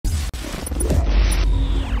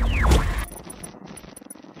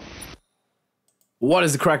What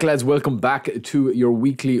is the crack, lads? Welcome back to your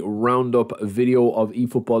weekly roundup video of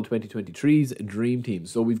eFootball 2023's Dream Team.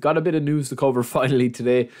 So we've got a bit of news to cover finally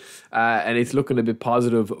today, and it's looking a bit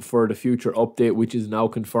positive for the future update, which is now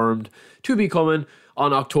confirmed to be coming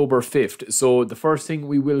on October 5th. So the first thing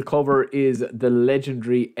we will cover is the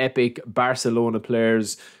legendary epic Barcelona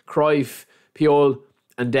players, Cruyff, Puyol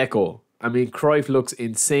and Deco. I mean, Cruyff looks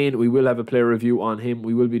insane. We will have a player review on him.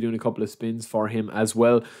 We will be doing a couple of spins for him as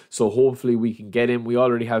well. So hopefully we can get him. We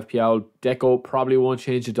already have Puyol. Deco probably won't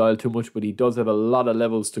change the dial too much, but he does have a lot of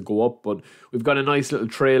levels to go up. But we've got a nice little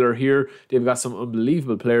trailer here. They've got some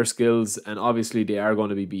unbelievable player skills, and obviously they are going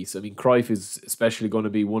to be beasts. I mean, Cruyff is especially going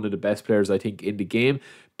to be one of the best players, I think, in the game,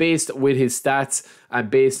 based with his stats and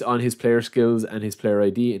based on his player skills and his player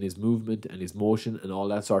ID and his movement and his motion and all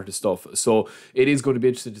that sort of stuff. So it is going to be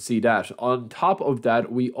interesting to see that. On top of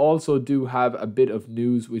that, we also do have a bit of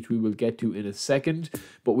news which we will get to in a second,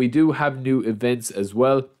 but we do have new events as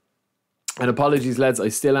well. And apologies, lads, I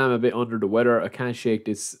still am a bit under the weather. I can't shake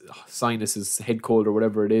this sinus, head cold or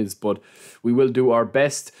whatever it is, but we will do our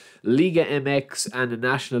best. Liga MX and the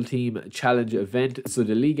national team challenge event. So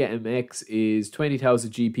the Liga MX is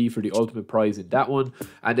 20,000 GP for the ultimate prize in that one,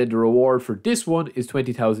 and then the reward for this one is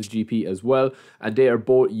 20,000 GP as well, and they are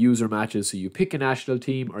both user matches. So you pick a national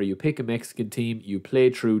team or you pick a Mexican team, you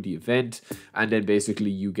play through the event, and then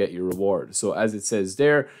basically you get your reward. So as it says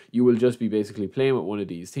there, you will just be basically playing with one of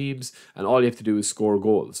these teams, and all you have to do is score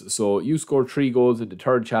goals. So you score 3 goals in the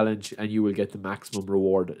third challenge and you will get the maximum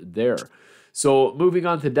reward there. So moving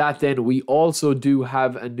on to that, then we also do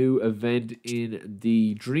have a new event in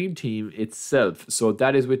the Dream Team itself. So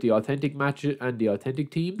that is with the authentic matches and the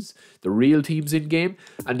authentic teams, the real teams in game,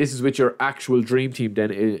 and this is with your actual Dream Team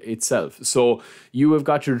then itself. So you have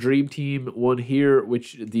got your Dream Team one here,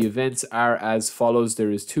 which the events are as follows.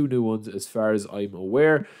 There is 2 new ones as far as I'm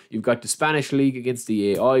aware. You've got the Spanish League against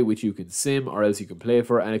the AI, which you can sim or else you can play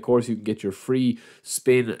for, and of course you can get your free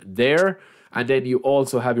spin there. And then you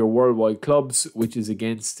also have your worldwide clubs, which is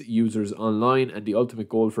against users online. And the ultimate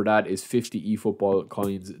goal for that is 50 eFootball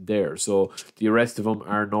coins there. So the rest of them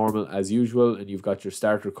are normal as usual. And you've got your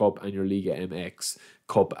Starter Cup and your Liga MX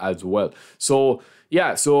Cup as well. So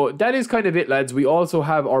yeah, so that is kind of it, lads. We also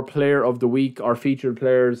have our player of the week, our featured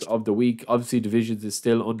players of the week. Obviously, Divisions is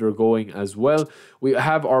still undergoing as well. We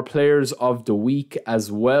have our players of the week as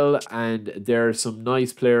well, and there are some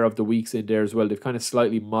nice player of the weeks in there as well. They've kind of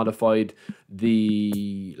slightly modified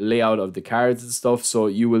the layout of the cards and stuff. So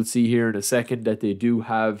you will see here in a second that they do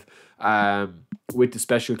have, with the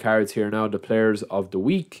special cards here now, the players of the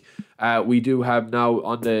week. We do have now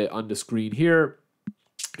on the screen here,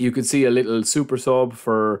 you can see a little super sub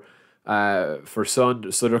for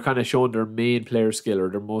Sun. So they're kind of showing their main player skill or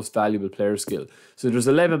their most valuable player skill. So there's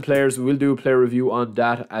 11 players. We will do a player review on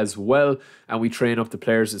that as well, and we train up the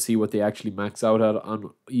players to see what they actually max out at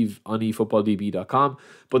on eFootballdB.com.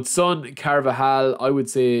 But Sun, Carvajal, I would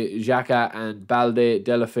say Xhaka and Balde,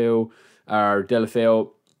 Delafeu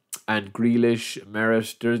and Grealish,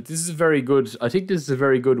 Merit. This is very good. I think this is a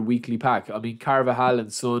very good weekly pack. I mean, Carvajal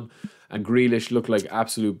and Sun and Grealish look like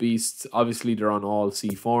absolute beasts. Obviously, they're on all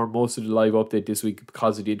C form. Most of the live update this week,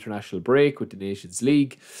 because of the international break with the Nations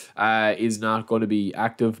League, is not going to be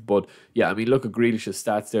active. But yeah, I mean, look at Grealish's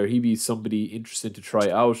stats there. He'd be somebody interesting to try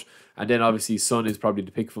out. And then obviously Sun is probably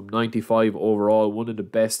the pick from 95 overall, one of the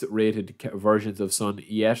best rated versions of Sun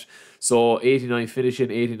yet. So 89 finishing,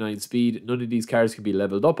 89 speed. None of these cards can be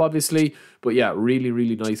leveled up, obviously. But yeah, really,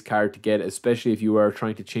 really nice card to get, especially if you are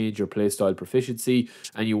trying to change your playstyle proficiency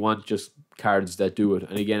and you want just cards that do it.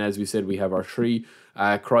 And again, as we said, we have our 3,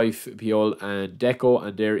 Cruyff, Puyol and Deco,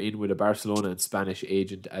 and they're in with a Barcelona and Spanish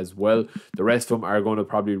agent as well. The rest of them are going to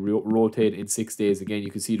probably rotate in 6 days. Again, you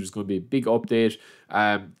can see there's going to be a big update.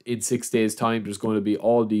 In 6 days time, there's going to be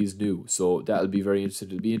all these new, so that'll be very interesting.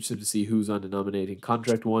 It'll be interesting to see who's on the nominating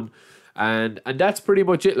contract one. And that's pretty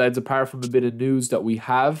much it, lads, apart from a bit of news that we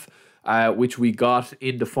have, which we got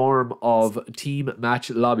in the form of team match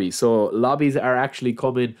lobbies. So lobbies are actually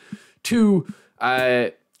coming to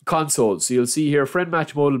consoles. So you'll see here, friend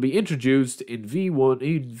match mode will be introduced in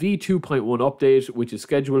V2.1 update, which is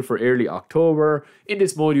scheduled for early October. In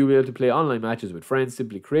this mode, you'll be able to play online matches with friends.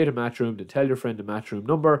 Simply create a match room, then tell your friend the match room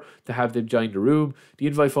number to have them join the room. The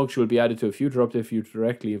invite function will be added to a future update for you to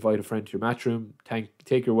directly invite a friend to your match room.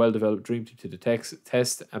 Take your well-developed dream team to the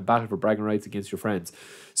test and battle for bragging rights against your friends.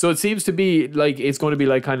 So it seems to be like it's going to be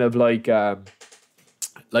kind of like the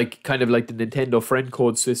Nintendo friend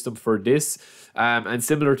code system for this. And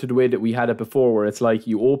similar to the way that we had it before, where it's like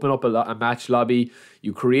you open up a match lobby,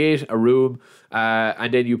 you create a room,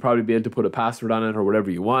 and then you probably be able to put a password on it or whatever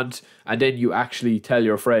you want, and then you actually tell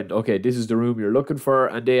your friend, okay, this is the room you're looking for,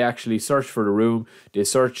 and they actually search for the room, they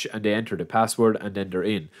search and they enter the password, and then they're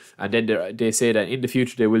in. And then they say that in the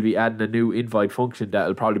future they will be adding a new invite function that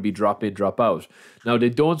will probably be drop in, drop out. Now they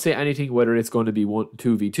don't say anything whether it's going to be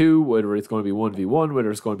 2v2, whether it's going to be 1v1,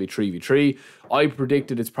 whether it's going to be 3v3. I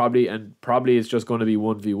predicted it's probably it's just going to be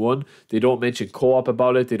 1v1. They don't mention co-op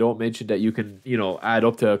about it. They don't mention that you can, add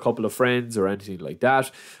up to a couple of friends or anything like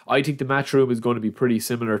that. I think the match room is going to be pretty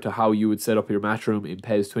similar to how you would set up your match room in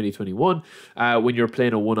PES 2021 when you're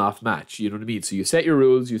playing a one-off match. You know what I mean? So you set your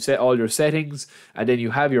rules, you set all your settings, and then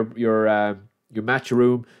you have your match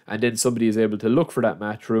room, and then somebody is able to look for that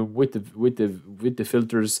match room with the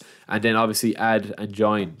filters, and then obviously add and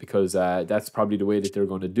join, because that's probably the way that they're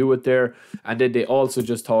going to do it there. And then they also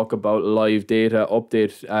just talk about live data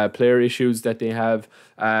update, player issues that they have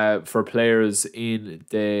for players in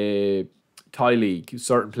the Thai League,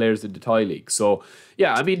 certain players in the Thai League. So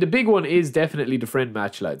yeah, I mean, the big one is definitely the friend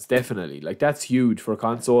match, lads. Definitely, like, that's huge for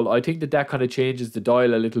console. I think that kind of changes the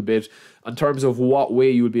dial a little bit in terms of what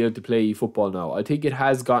way you will be able to play eFootball now. I think it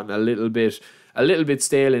has gotten a little bit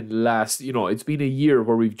stale in the last, it's been a year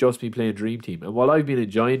where we've just been playing Dream Team, and while I've been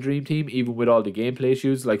enjoying Dream Team, even with all the gameplay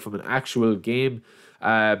issues, like from an actual game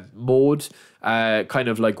mode, kind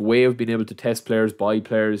of like way of being able to test players, buy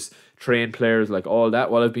players, train players, like all that,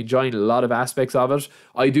 while I've been enjoying a lot of aspects of it,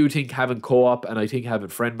 I do think having co-op, and I think having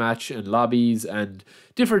friend match and lobbies and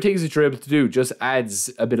different things that you're able to do just adds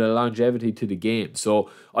a bit of longevity to the game. So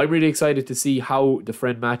I'm really excited to see how the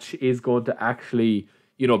friend match is going to actually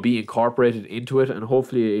be incorporated into it, and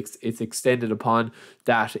hopefully it's extended upon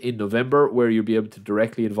that in November, where you'll be able to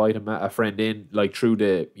directly invite a friend in, like through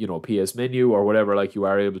the PS menu or whatever, like you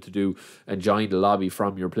are able to do, and join the lobby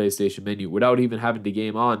from your PlayStation menu without even having the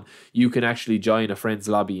game on. You can actually join a friend's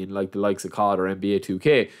lobby in like the likes of COD or NBA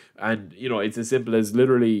 2K, and it's as simple as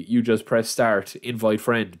literally you just press start, invite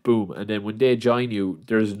friend, boom, and then when they join you,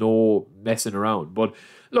 there's no messing around. But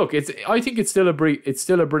look, I think it's still a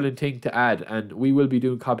brilliant thing to add, and we will be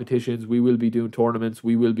doing competitions, we will be doing tournaments,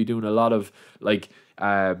 we will be doing a lot of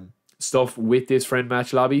stuff with this friend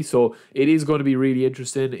match lobby. So it is going to be really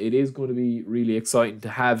interesting. It is going to be really exciting to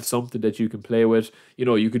have something that you can play with.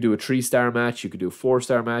 You could do a 3-star match, you could do a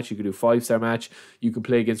 4-star match, you could do a 5-star match, you can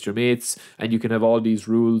play against your mates, and you can have all these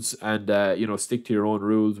rules and stick to your own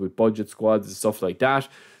rules with budget squads and stuff like that.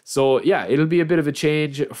 So yeah, it'll be a bit of a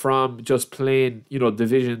change from just playing,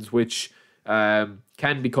 divisions, which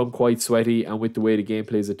can become quite sweaty, and with the way the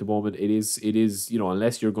gameplay is at the moment, it is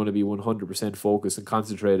unless you're going to be 100% focused and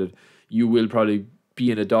concentrated, you will probably be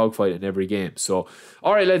in a dogfight in every game. So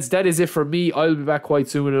alright lads, that is it for me. I'll be back quite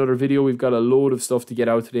soon with another video. We've got a load of stuff to get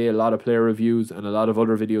out today, a lot of player reviews and a lot of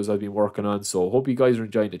other videos I've been working on. So hope you guys are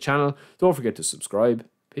enjoying the channel. Don't forget to subscribe.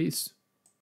 Peace.